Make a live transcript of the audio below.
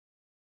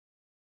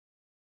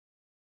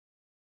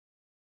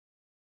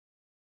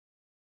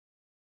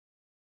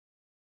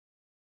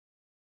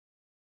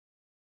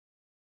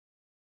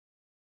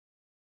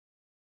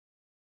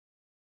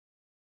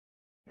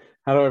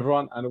Hello,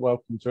 everyone, and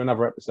welcome to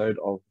another episode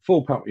of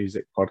Full Pelt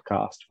Music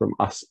podcast from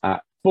us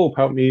at Full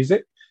Pelt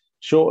Music.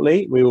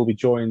 Shortly, we will be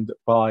joined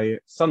by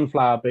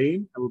Sunflower Bean,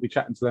 and we'll be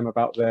chatting to them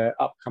about their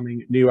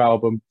upcoming new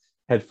album,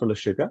 Head Full of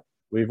Sugar.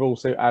 We've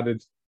also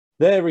added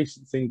their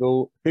recent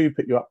single, Who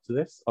Put You Up to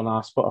This, on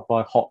our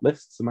Spotify hot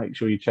list, so make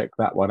sure you check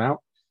that one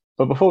out.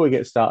 But before we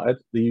get started,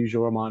 the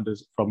usual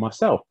reminders from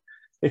myself.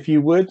 If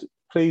you would,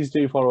 please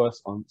do follow us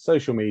on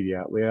social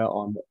media. We are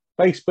on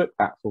Facebook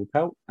at Full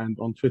Pelt and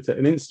on Twitter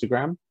and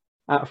Instagram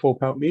at Full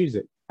Pelt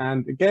Music.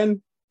 And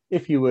again,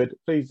 if you would,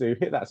 please do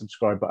hit that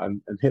subscribe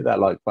button and hit that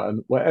like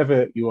button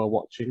wherever you are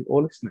watching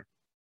or listening.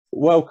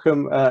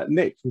 Welcome,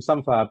 Nick from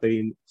Sunflower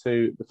Bean,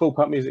 to the Full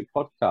Pelt Music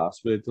podcast.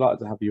 We're delighted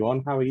to have you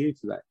on. How are you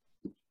today?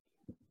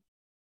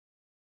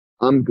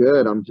 I'm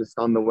good. I'm just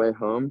on the way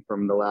home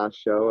from the last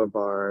show of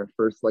our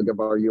first leg of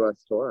our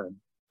US tour.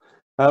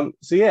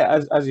 So yeah,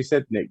 as you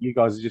said, Nick, you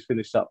guys have just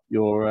finished up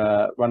your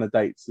run of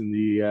dates in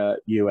the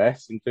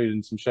US,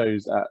 including some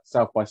shows at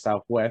South by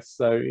Southwest.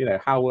 So,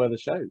 how were the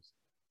shows?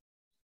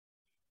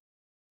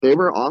 They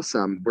were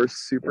awesome. We're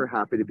super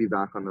happy to be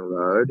back on the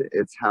road.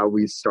 It's how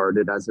we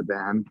started as a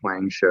band,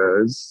 playing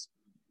shows.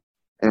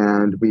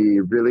 And we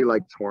really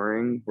like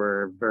touring.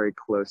 We're very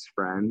close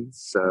friends,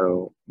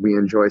 so we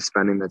enjoy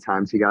spending the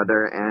time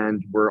together.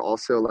 And we're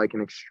also like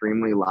an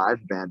extremely live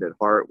band at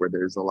heart, where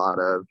there's a lot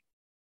of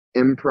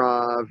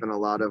improv and a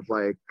lot of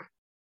like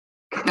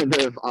kind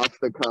of off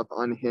the cuff,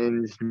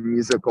 unhinged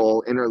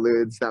musical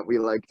interludes that we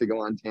like to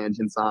go on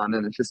tangents on,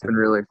 and it's just been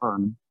really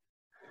fun.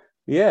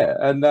 Yeah,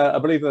 and I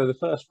believe they're the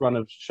first run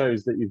of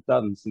shows that you've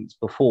done since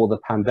before the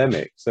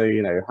pandemic. So,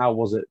 how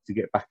was it to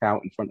get back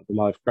out in front of the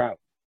live crowd?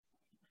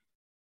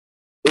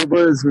 It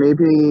was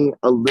maybe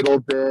a little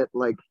bit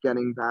like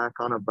getting back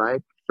on a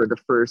bike. For the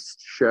first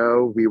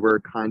show, we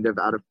were kind of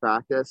out of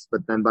practice,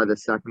 but then by the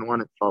second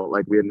one, it felt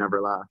like we had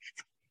never left.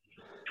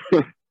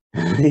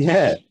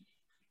 Yeah,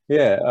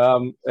 yeah.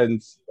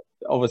 And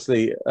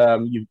obviously,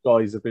 you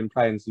guys have been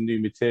playing some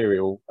new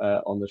material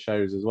on the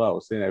shows as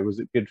well. So, was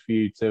it good for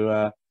you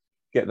to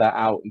get that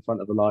out in front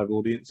of a live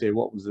audience here?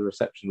 What was the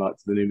reception like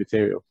to the new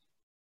material?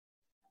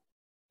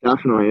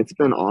 Definitely, it's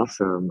been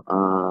awesome.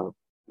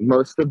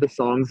 Most of the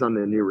songs on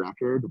the new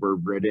record were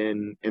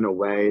written in a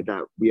way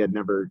that we had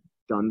never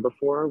done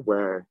before,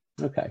 where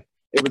Okay.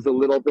 it was a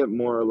little bit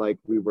more like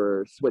we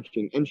were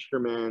switching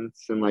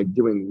instruments and like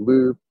doing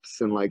loops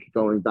and like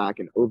going back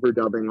and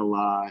overdubbing a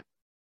lot.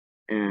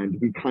 And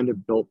we kind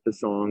of built the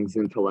songs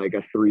into like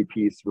a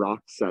three-piece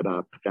rock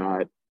setup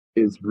that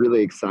is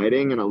really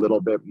exciting and a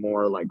little bit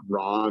more like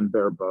raw and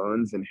bare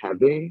bones and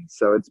heavy.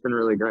 So it's been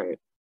really great.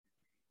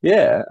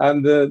 Yeah,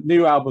 and the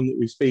new album that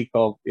we speak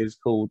of is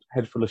called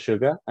Head Full of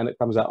Sugar, and it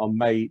comes out on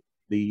May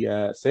the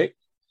 6th.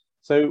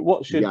 So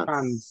what should Yes.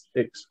 fans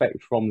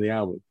expect from the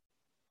album?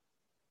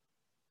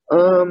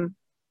 Um,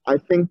 I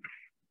think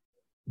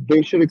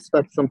they should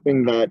expect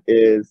something that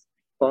is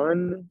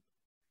fun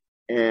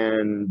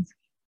and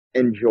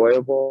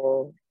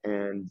enjoyable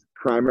and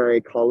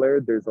primary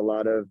colored. There's a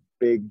lot of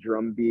big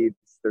drum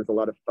beats, there's a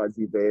lot of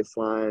fuzzy bass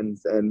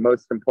lines, and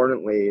most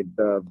importantly,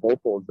 the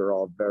vocals are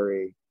all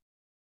very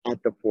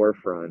at the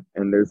forefront.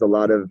 And there's a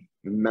lot of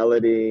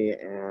melody,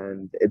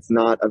 and it's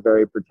not a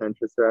very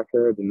pretentious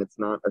record, and it's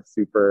not a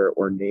super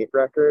ornate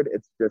record.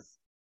 It's just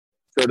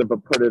sort of a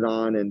put it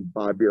on and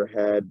bob your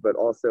head, but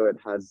also it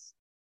has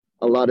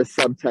a lot of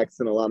subtext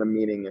and a lot of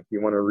meaning if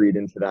you want to read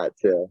into that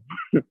too.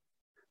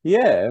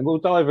 Yeah, and we'll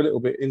dive a little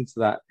bit into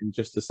that in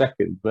just a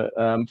second. But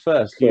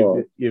first,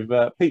 Cool. you've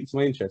piqued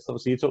my interest.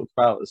 Obviously, you talked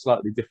about a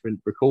slightly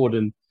different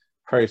recording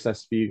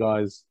process for you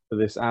guys for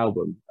this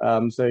album.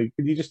 So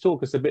could you just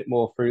talk us a bit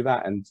more through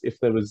that, and if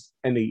there was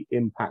any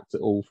impact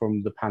at all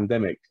from the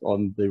pandemic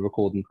on the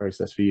recording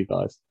process for you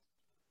guys?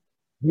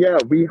 Yeah,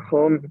 we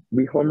home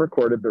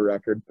recorded the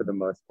record for the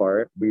most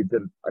part. We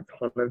did a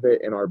ton of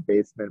it in our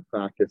basement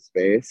practice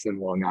space in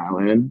Long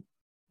Island.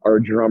 Our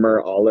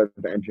drummer Olive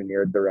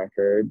engineered the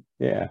record,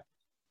 Yeah.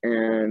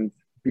 and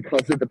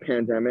because of the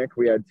pandemic,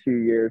 we had 2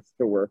 years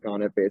to work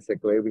on it.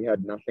 Basically, we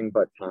had nothing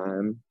but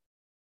time,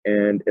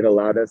 and it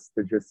allowed us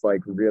to just like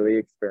really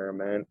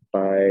experiment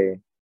by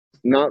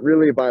not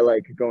really by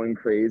like going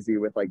crazy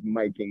with like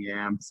miking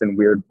amps in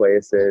weird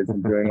places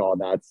and doing all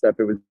that stuff.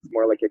 It was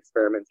more like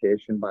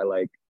experimentation by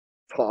like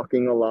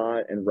talking a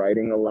lot and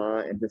writing a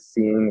lot and just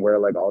seeing where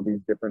like all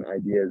these different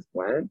ideas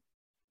went.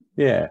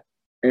 Yeah.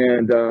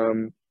 And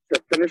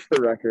to finish the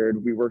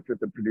record, we worked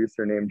with a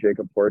producer named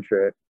Jacob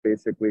Portrait.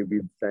 Basically,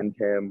 we'd send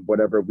him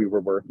whatever we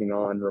were working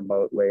on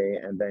remotely,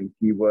 and then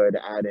he would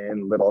add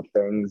in little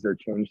things or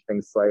change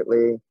things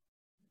slightly.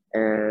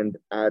 And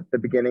at the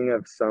beginning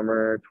of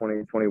summer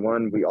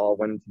 2021, we all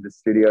went into the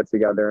studio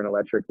together in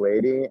Electric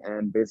Lady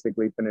and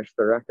basically finished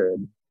the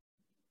record.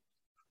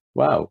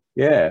 Wow.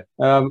 Yeah.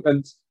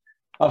 And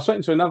I've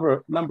spoken to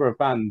another number of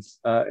bands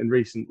in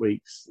recent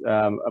weeks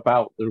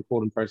about the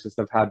recording process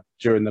they've had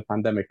during the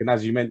pandemic. And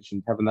as you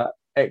mentioned, having that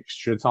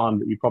extra time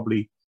that you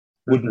probably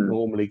wouldn't Mm-hmm.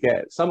 normally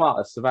get. Some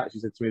artists have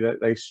actually said to me that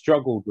they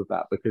struggled with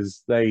that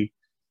because they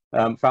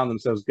found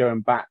themselves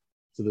going back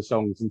to the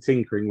songs and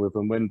tinkering with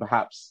them when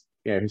perhaps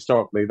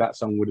historically that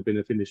song would have been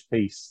a finished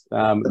piece.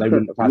 And they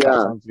wouldn't have had that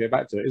Yeah. time to go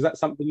back to it. Is that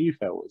something you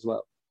felt as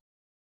well?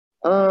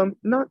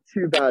 Not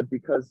too bad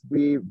because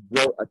we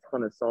wrote a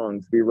ton of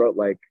songs. We wrote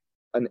like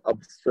an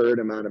absurd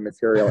amount of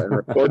material and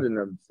recorded an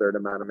absurd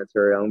amount of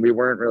material, and we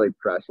weren't really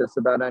precious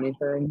about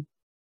anything.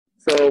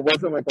 So it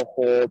wasn't like a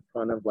whole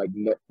ton of like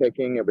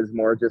nitpicking. It was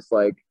more just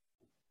like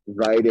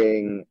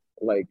writing,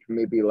 like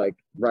maybe like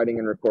writing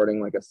and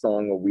recording like a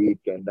song a week,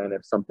 and then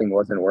if something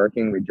wasn't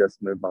working, we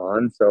just move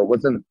on. So it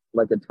wasn't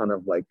like a ton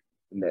of like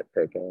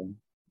nitpicking.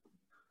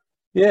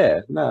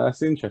 Yeah, no,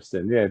 that's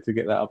interesting. Yeah, to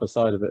get that other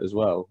side of it as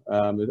well.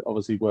 It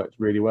obviously worked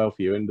really well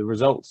for you, and the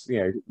results,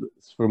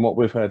 from what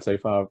we've heard so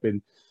far, have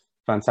been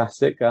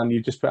fantastic.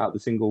 You just put out the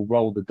single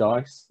 "Roll the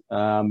Dice,"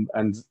 and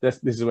this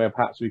is where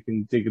perhaps we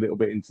can dig a little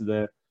bit into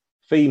the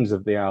themes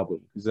of the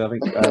album, because I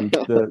think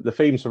the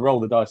themes for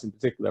 "Roll the Dice" in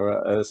particular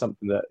are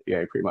something that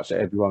pretty much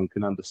everyone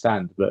can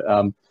understand. But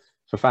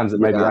for fans that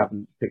maybe Yeah.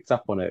 haven't picked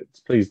up on it,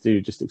 please do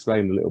just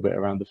explain a little bit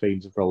around the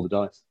themes of "Roll the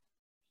Dice."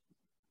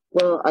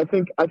 Well, I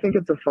think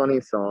it's a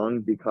funny song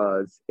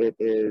because it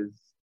is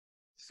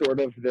sort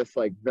of this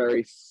like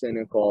very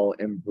cynical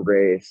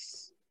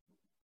embrace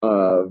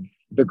of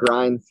the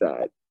grind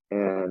set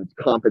and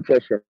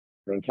competition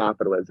and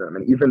capitalism.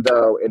 And even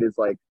though it is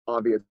like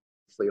obviously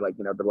like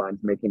the lines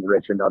 "making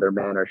rich another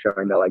man" are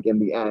showing that like in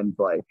the end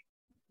like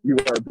you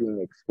are being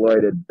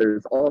exploited,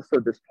 there's also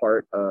this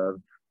part of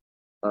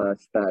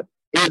us that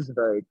is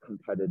very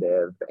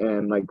competitive,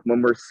 and like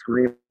when we're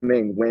screaming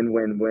win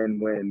win win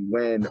win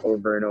win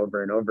over and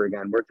over and over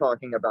again, we're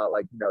talking about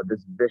like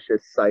this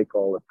vicious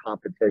cycle of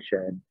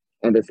competition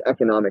and this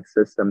economic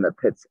system that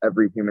pits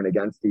every human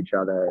against each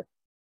other.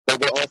 But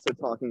we're also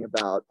talking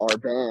about our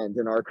band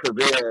and our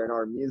career and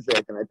our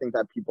music, and I think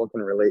that people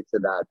can relate to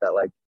that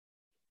like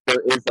there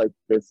is like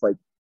this like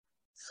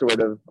sort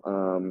of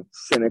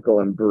cynical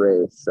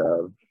embrace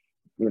of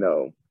you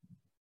know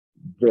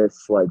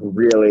this like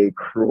really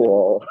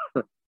cruel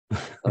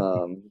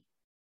um,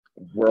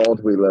 world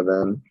we live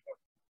in.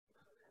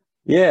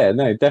 Yeah,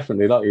 no,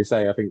 definitely. Like you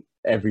say, I think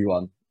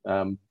everyone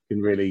can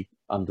really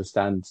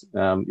understand,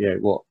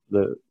 what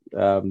the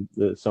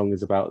song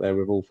is about there.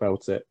 We've all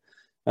felt it.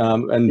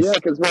 And Yeah,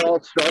 because we're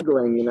all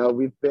struggling.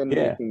 We've been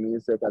yeah, making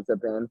music as a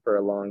band for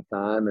a long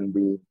time, and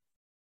we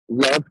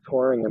love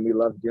touring and we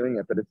love doing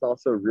it, but it's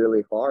also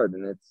really hard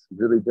and it's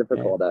really yeah,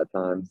 difficult at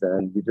times,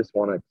 and you just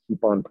want to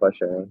keep on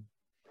pushing.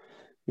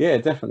 yeah,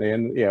 definitely.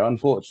 And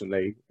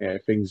unfortunately,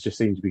 things just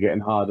seem to be getting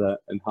harder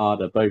and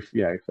harder, both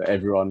for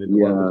everyone in the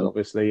world, Yeah,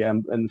 obviously,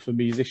 and for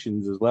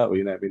musicians as well. I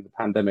mean, the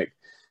pandemic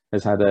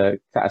has had a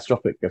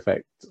catastrophic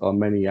effect on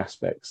many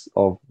aspects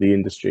of the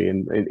industry,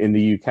 and in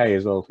the UK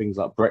as well. Things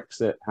like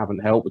Brexit haven't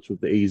helped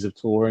with the ease of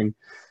touring.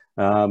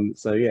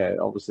 So yeah,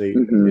 obviously, a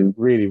hmm,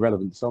 really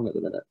relevant song at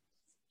the minute.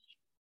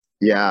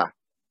 yeah,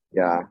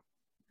 yeah.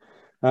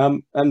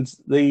 And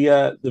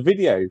the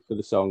video for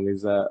the song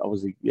is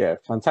obviously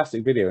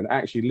fantastic video, and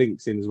actually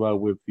links in as well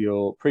with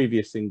your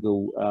previous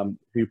single,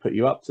 "Who Put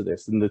You Up to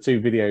This," and the two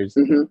videos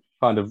Hmm.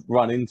 kind of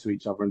run into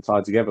each other and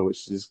tie together,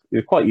 which is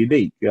quite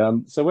unique.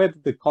 So where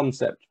did the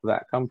concept for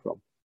that come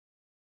from?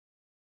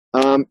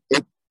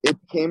 It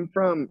came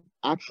from,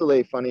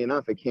 actually, funny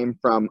enough, it came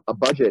from a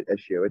budget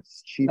issue.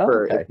 It's Oh,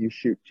 cheaper if okay. you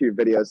shoot two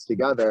videos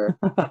together,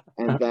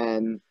 and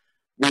then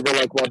we were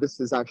like, well, this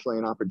is actually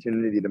an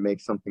opportunity to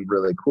make something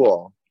really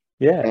cool.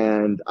 Yeah,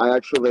 And I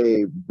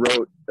actually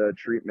wrote the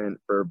treatment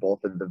for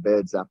both of the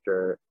vids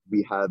after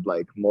we had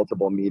like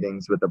multiple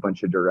meetings with a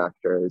bunch of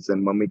directors.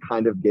 And when we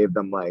kind of gave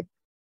them like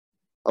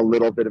a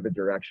little bit of a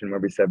direction where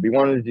we said we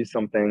wanted to do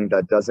something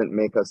that doesn't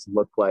make us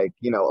look like,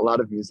 a lot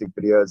of music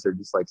videos are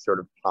just like sort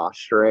of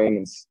posturing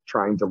and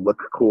trying to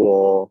look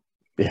cool,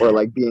 or yeah,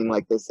 like being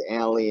like this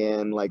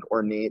alien, like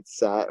ornate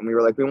set. And we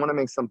were like, we want to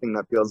make something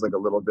that feels like a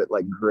little bit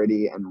like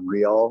gritty and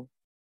real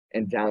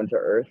and down to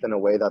earth in a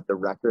way that the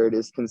record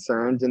is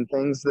concerned in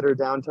things that are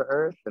down to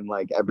earth and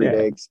like yeah,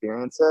 everyday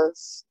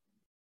experiences.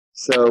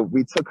 So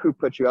we took "Who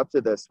Put You Up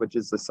to This," which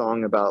is the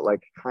song about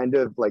like kind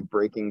of like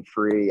breaking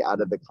free out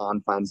of the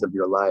confines of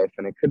your life.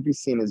 And it could be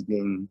seen as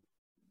being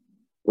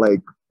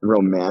like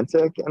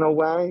romantic in a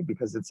way,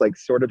 because it's like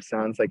sort of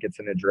sounds like it's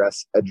an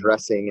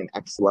addressing an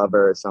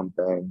ex-lover or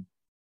something.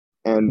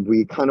 And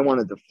we kind of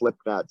wanted to flip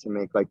that to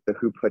make like the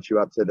 "Who Put You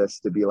Up to This"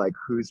 to be like,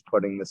 who's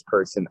putting this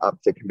person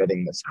up to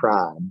committing this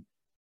crime?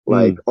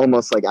 Like mm.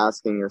 almost like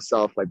asking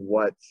yourself like,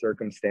 what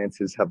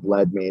circumstances have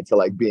led me to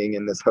like being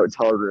in this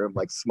hotel room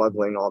like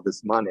smuggling all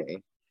this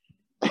money.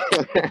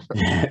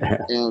 yeah,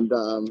 And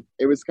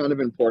it was kind of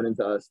important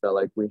to us that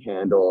like we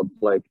handled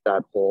like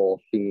that whole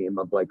theme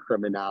of like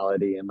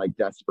criminality and like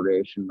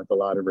desperation with a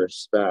lot of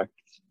respect,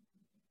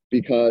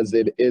 because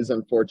it is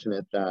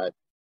unfortunate that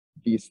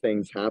these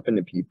things happen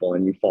to people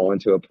and you fall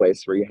into a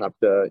place where you have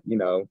to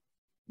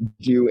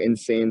do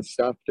insane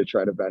stuff to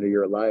try to better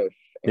your life.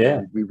 yeah,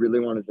 And we really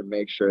wanted to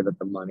make sure that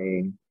the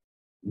money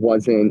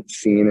wasn't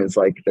seen as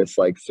like this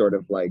like sort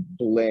of like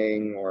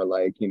bling or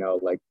like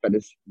like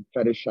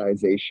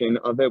fetishization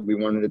of it. We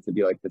wanted it to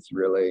be like this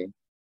really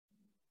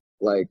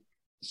like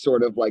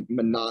sort of like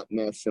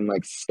monotonous and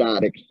like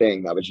static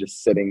thing that was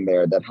just sitting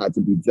there that had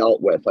to be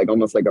dealt with, like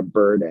almost like a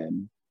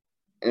burden.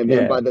 And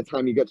then Yeah. by the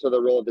time you get to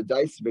the roll of the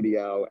dice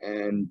video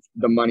and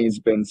the money's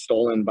been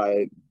stolen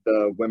by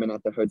the women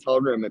at the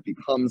hotel room, it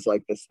becomes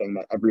like this thing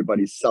that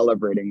everybody's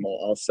celebrating while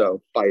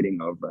also fighting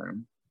over.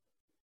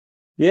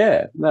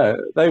 Yeah, no,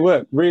 they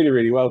work really,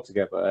 really well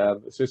together.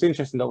 So it's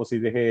interesting,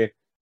 obviously, to hear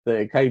that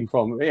it came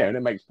from, and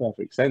it makes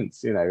perfect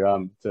sense,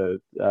 to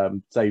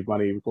save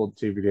money, record the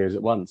two videos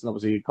at once, and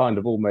obviously, it kind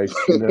of almost,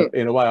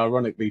 in a way,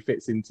 ironically,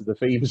 fits into the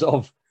themes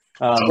of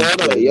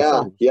Totally, the yeah,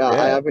 songs. yeah. I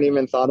Yeah, haven't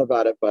even thought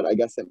about it, but I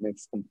guess it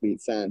makes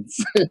complete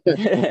sense.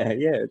 yeah,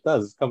 it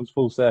does. It comes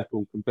full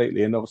circle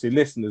completely. And obviously,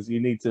 listeners, you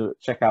need to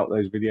check out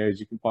those videos.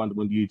 You can find them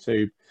on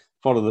YouTube.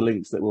 Follow the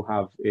links that we'll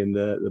have in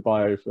the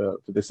bio for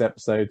this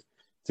episode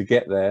to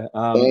get there.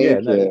 Yeah,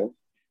 Thank no, you.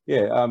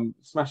 yeah,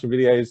 smashing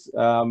videos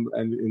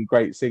and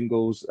great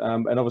singles.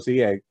 And obviously,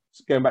 yeah,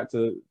 going back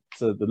to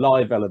the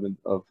live element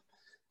of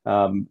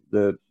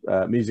the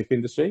music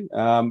industry.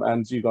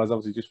 And you guys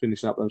obviously just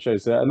finishing up on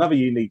shows. So another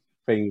unique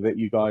thing that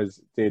you guys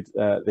did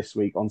this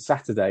week on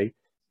Saturday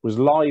was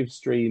live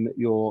stream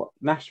your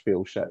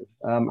Nashville show.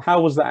 How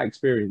was that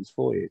experience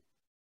for you?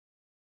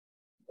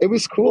 It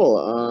was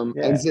cool.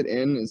 Yeah, Exit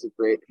In is a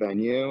great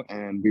venue,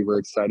 and we were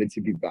excited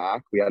to be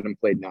back. We hadn't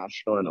played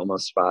Nashville in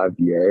almost 5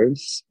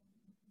 years,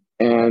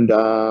 and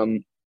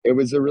it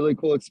was a really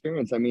cool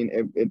experience. I mean,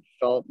 it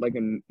felt like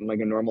a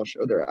normal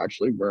show. There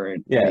actually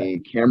weren't yeah, any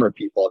camera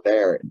people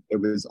there. It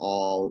was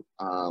all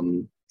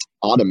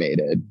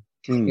automated,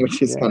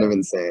 which is kind yeah, of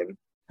insane.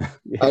 I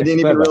yeah, didn't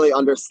even clever. really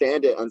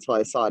understand it until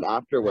I saw it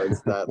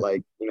afterwards. That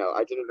like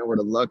I didn't know where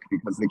to look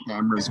because the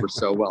cameras were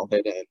so well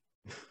hidden.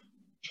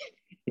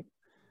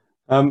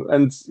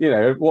 And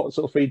what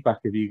sort of feedback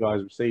have you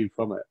guys received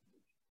from it?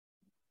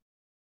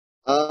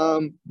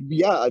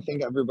 Yeah, I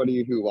think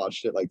everybody who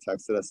watched it like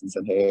texted us and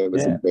said, "Hey, it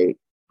was a Yeah,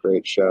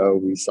 great show.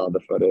 We saw the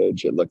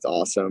footage. It looked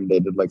awesome." They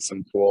did like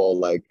some cool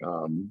like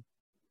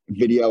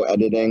video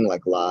editing,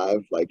 like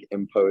live, like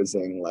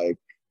imposing like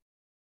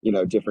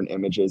different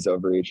images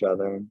over each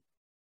other.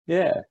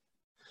 yeah.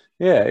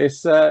 Yeah,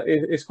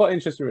 it's quite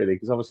interesting, really,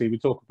 because obviously we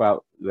talk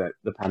about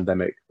the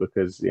pandemic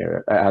because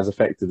it has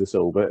affected us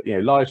all. But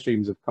live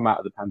streams have come out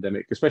of the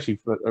pandemic, especially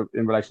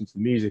in relation to the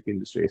music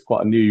industry. It's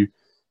quite a new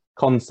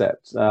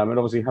concept, and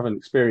obviously haven't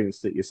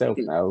experienced it yourself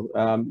now.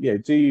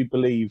 Do you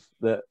believe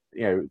that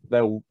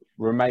they'll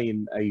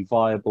remain a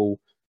viable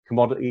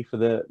commodity for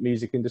the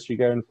music industry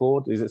going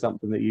forward? Is it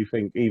something that you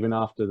think even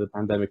after the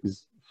pandemic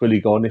is fully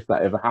gone, if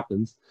that ever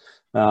happens,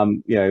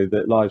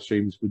 that live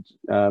streams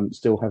would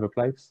still have a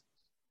place?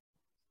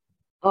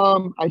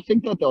 I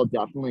think that they'll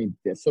definitely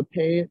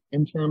dissipate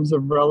in terms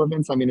of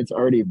relevance. I mean, it's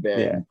already Yeah,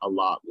 been a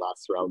lot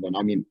less relevant.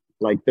 I mean,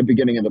 like the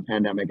beginning of the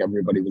pandemic,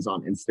 everybody was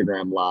on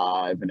Instagram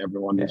Live and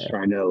everyone was yeah,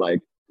 trying to like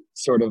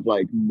sort of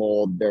like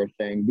mold their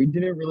thing. We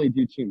didn't really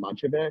do too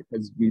much of it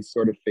because we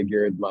sort of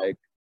figured like,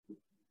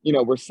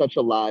 we're such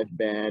a live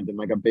band and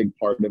like a big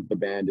part of the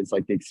band is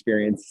like the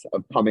experience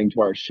of coming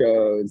to our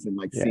shows and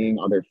like yeah, seeing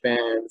other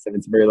fans and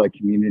it's very like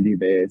community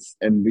based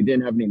and we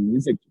didn't have any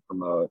music to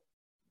promote.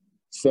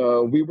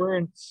 So we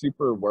weren't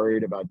super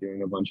worried about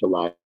doing a bunch of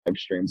live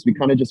streams. We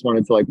kind of just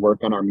wanted to like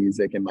work on our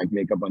music and like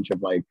make a bunch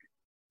of like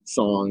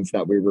songs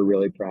that we were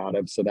really proud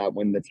of so that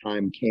when the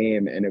time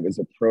came and it was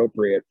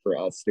appropriate for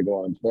us to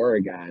go on tour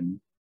again,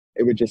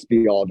 it would just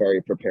be all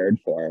very prepared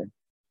for.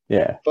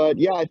 yeah. But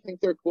yeah, I think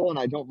they're cool and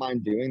I don't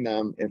mind doing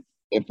them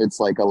if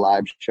it's like a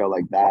live show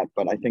like that.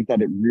 But I think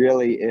that it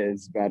really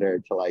is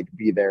better to like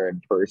be there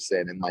in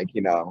person and like,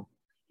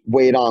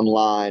 wait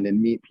online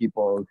and meet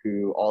people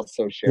who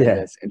also share Yeah,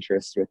 this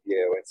interest with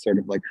you and sort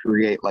of like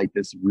create like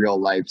this real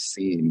life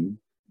scene.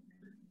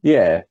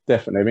 yeah,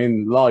 definitely. I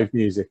mean, live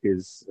music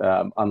is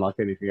unlike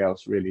anything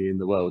else really in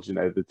the world.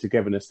 The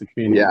togetherness, the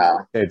community, Yeah.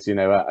 kids, at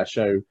a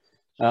show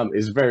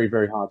is very,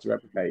 very hard to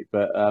replicate.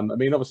 But I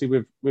mean, obviously,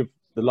 with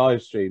the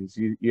live streams,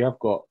 you have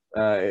got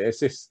it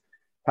assists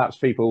perhaps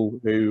people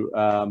who,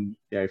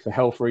 for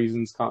health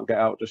reasons can't get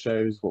out to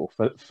shows, or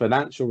for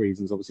financial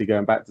reasons. Obviously,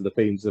 going back to the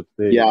themes of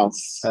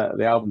Yes.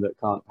 the album that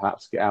can't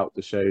perhaps get out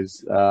to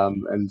shows,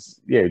 and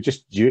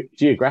just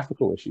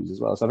geographical issues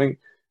as well. So I think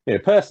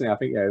personally, I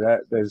think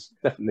there's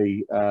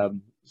definitely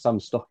some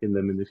stock in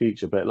them in the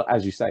future. But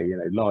as you say,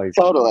 live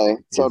Totally.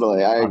 is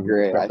Totally. I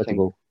agree.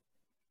 unreplicable.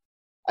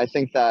 I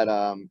think that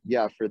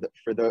yeah,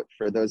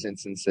 for those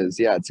instances,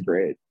 yeah, it's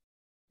great.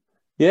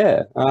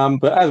 Yeah,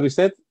 but as we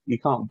said, you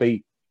can't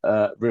beat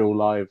real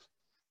live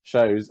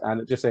shows,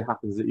 and it just so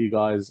happens that you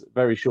guys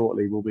very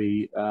shortly will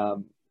be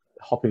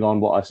hopping on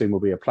what I assume will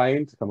be a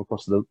plane to come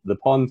across the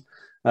pond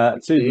to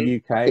the Mhm.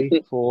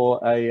 UK for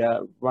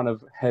a run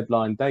of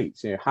headline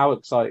dates. How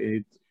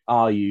excited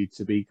are you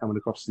to be coming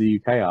across to the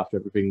UK after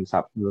everything that's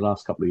happened in the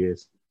last couple of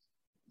years?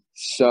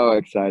 So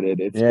excited.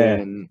 It's Yeah,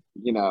 been,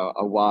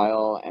 a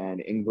while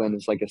and England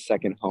is like a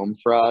second home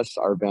for us.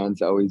 Our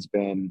band's always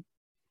been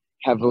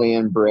heavily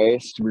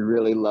embraced. We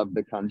really love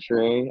the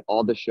country.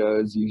 All the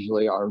shows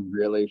usually are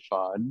really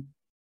fun.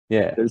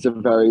 Yeah. There's a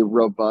very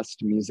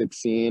robust music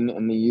scene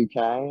in the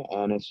UK,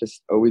 and it's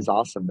just always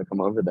awesome to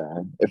come over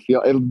there. It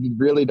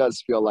really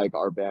does feel like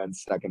our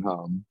band's second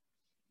home.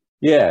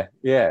 Yeah,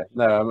 yeah.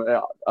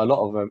 No, a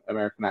lot of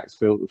American acts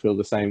feel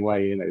the same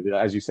way. You know,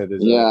 as you said,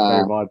 there's a very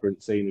Yeah.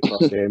 vibrant scene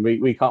across here, and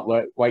we can't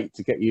wait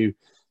to get you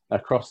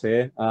across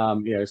here.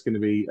 You know, it's going to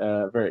be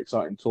a very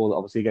exciting tour. That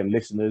obviously, again,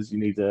 listeners, you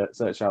need to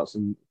search out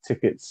some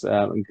tickets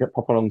and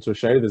pop along to a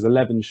show. There's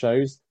 11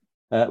 shows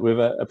with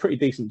a pretty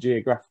decent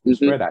geographical Hmm.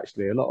 spread.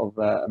 Actually, a lot of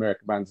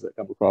American bands that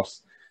come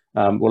across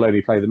will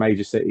only play the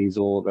major cities,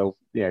 or they'll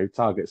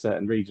target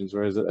certain regions.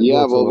 Whereas at Yeah,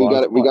 your well, tour, I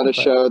was we quite got to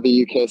impressed. show the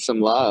UK some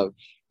love.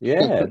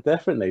 Yeah,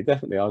 definitely,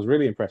 definitely. I was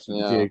really impressed with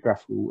the Yeah.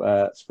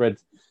 geographical spread,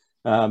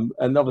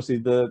 and obviously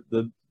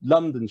the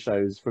London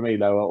shows for me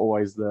though are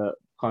always the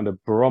kind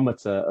of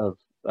barometer of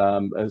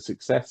a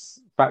success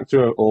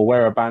factor or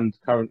where a band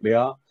currently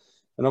are.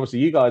 And obviously,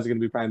 you guys are going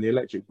to be playing the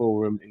Electric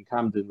Ballroom in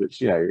Camden,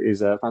 which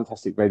is a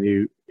fantastic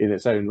venue in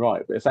its own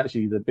right. But it's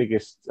actually the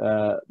biggest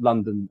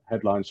London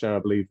headline show I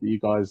believe that you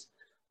guys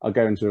are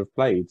going to have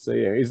played. So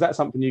yeah, is that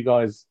something you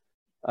guys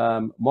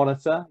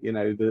monitor? You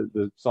know,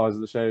 the size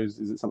of the shows.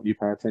 Is it something you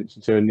pay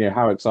attention to? And yeah,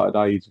 how excited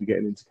are you to be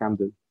getting into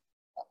Camden?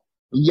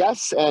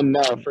 Yes and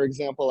no. For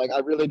example, like I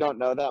really don't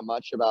know that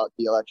much about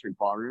the Electric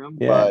Ballroom,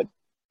 Yeah, but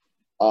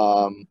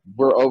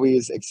we're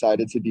always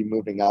excited to be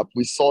moving up.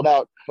 We sold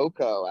out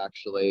Coco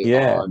actually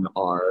yeah, on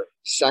our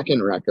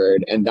second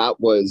record, and that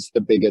was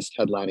the biggest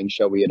headlining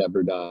show we had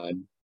ever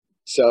done.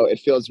 So it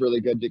feels really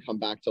good to come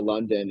back to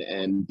London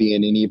and be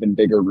in an even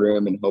bigger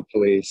room and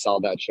hopefully sell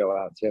that show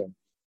out too.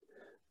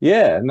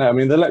 yeah. No, I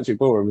mean the Electric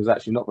Ballroom is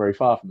actually not very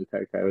far from the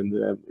Coco,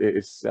 and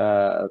it's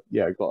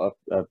got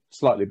a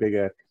slightly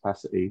bigger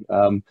capacity.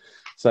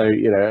 So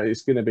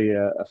it's going to be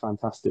a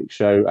fantastic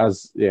show,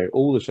 as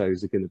all the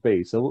shows are going to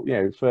be. So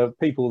for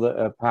people that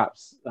are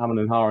perhaps humming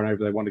and hawing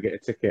over, they want to get a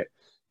ticket.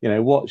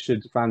 What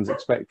should fans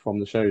expect from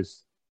the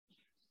shows?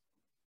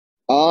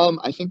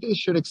 I think they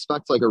should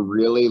expect like a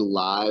really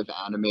live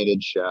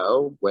animated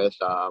show with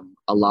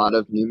a lot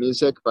of new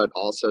music, but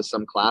also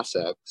some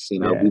classics.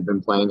 Yeah, We've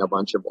been playing a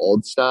bunch of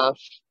old stuff.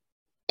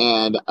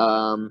 And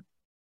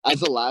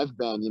as a live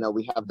band,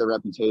 we have the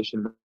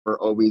reputation for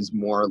always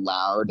more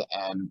loud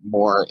and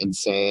more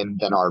insane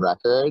than our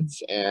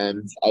records.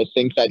 And I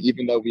think that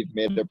even though we've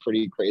made a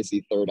pretty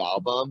crazy third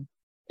album,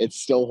 it's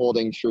still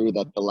holding true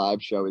that the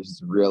live show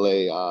is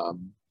really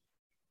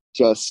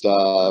just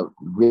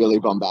really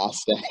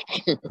bombastic.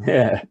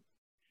 yeah.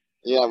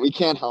 Yeah, we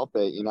can't help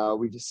it.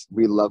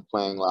 We love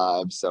playing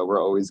live, so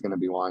we're always going to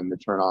be wanting to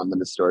turn on the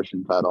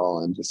distortion pedal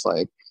and just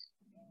like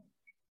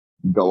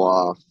go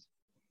off.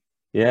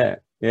 Yeah,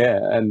 yeah,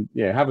 and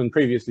having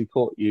previously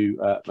caught you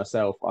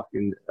myself, I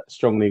can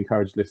strongly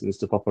encourage listeners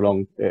to pop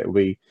along. It'll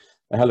be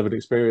a hell of an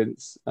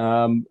experience,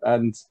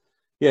 and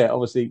yeah,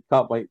 obviously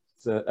can't wait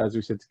to, as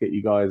we said, to get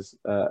you guys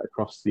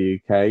across the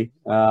UK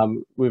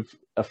with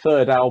a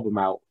third album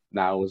out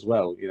now as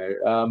well.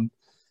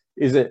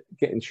 Is it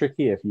getting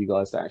trickier for you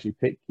guys to actually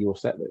pick your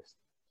set list?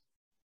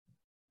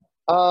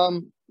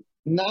 Um,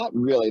 Not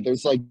really.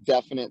 There's like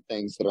definite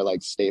things that are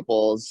like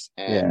staples,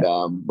 and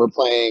Yeah, we're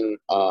playing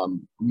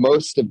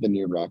most of the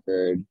new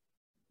record,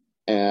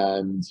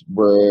 and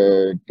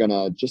we're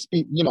gonna just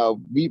be,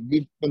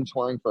 we've been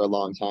touring for a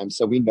long time,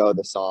 so we know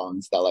the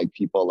songs that like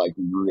people like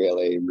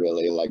really,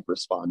 really like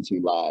respond to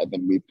live,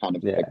 and we've kind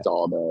of yeah, picked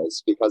all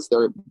those because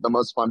they're the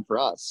most fun for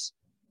us.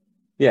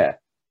 yeah,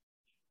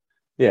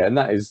 yeah, and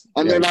that is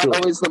And they're not sure,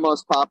 always the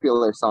most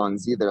popular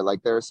songs either.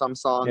 Like there are some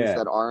songs yeah.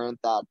 that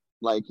aren't that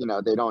like,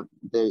 they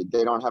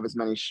don't have as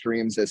many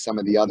streams as some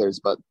of the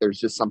others, but there's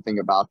just something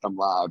about them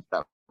live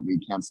that we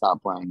can't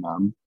stop playing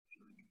them.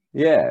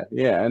 Yeah,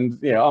 yeah, and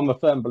I'm a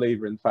firm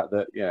believer in the fact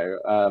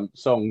that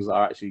songs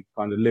are actually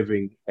kind of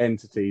living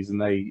entities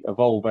and they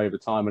evolve over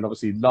time. And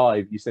obviously,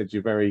 live, you said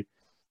you're very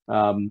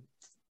um,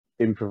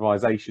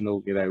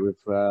 improvisational,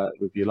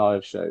 with your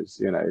live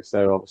shows,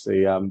 So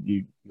obviously,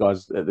 you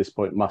guys at this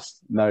point must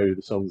know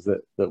the songs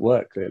that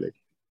work clearly.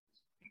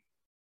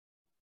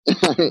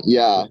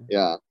 Yeah,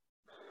 yeah.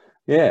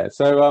 Yeah,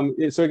 so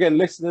again,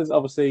 listeners,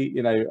 obviously,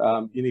 you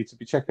need to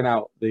be checking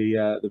out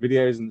the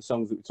videos and the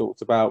songs that we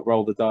talked about.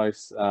 Roll the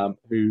Dice,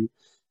 who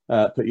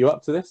put you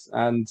up to this,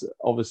 and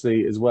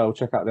obviously as well,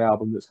 check out the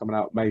album that's coming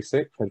out May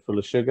 6th, Head Full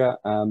of Sugar,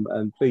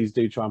 and please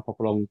do try and pop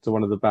along to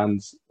one of the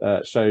band's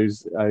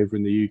shows over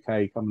in the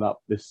UK coming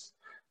up this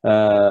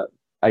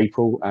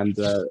April and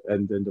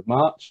end of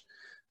March.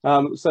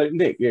 So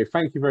Nick,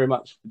 thank you very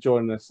much for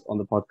joining us on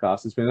the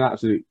podcast. It's been an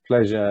absolute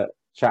pleasure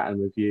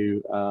chatting with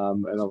you,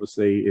 and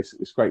obviously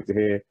it's great to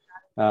hear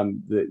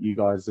that you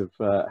guys have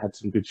had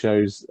some good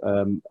shows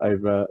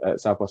over at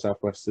South by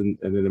Southwest and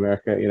in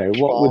America.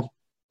 What would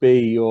be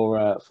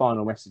your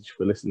final message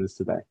for listeners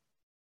today?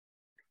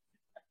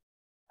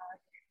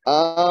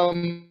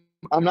 I'm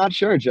not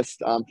sure.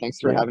 Just thanks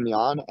for having me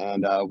on,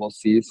 and we'll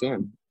see you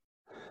soon.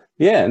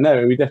 Yeah,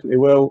 no, we definitely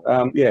will.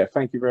 Yeah,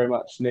 thank you very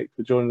much, Nick,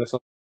 for joining us.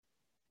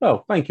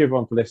 Well, thank you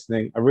everyone for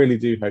listening. I really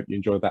do hope you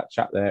enjoyed that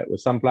chat there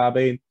with Sunflower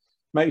Bean.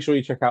 Make sure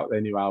you check out their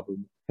new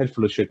album, Head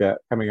Full of Sugar,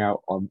 coming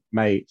out on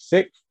May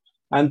 6th.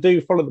 And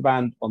do follow the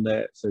band on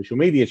their social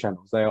media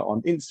channels. They are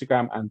on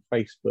Instagram and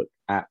Facebook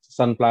at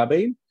Sunflower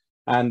Bean,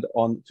 and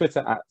on Twitter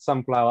at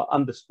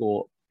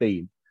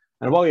sunflower_bean.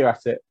 And while you're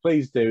at it,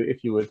 please do,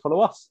 if you would,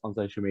 follow us on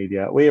social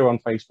media. We are on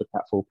Facebook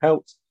at Full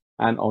Pelt,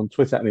 and on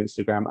Twitter and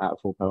Instagram at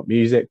Full Pelt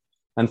Music.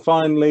 And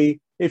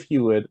finally, if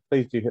you would,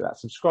 please do hit that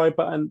subscribe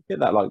button, hit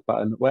that like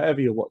button, wherever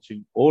you're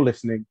watching or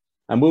listening.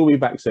 And we'll be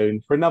back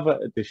soon for another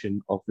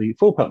edition of the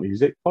Full Pelt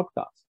Music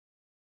podcast.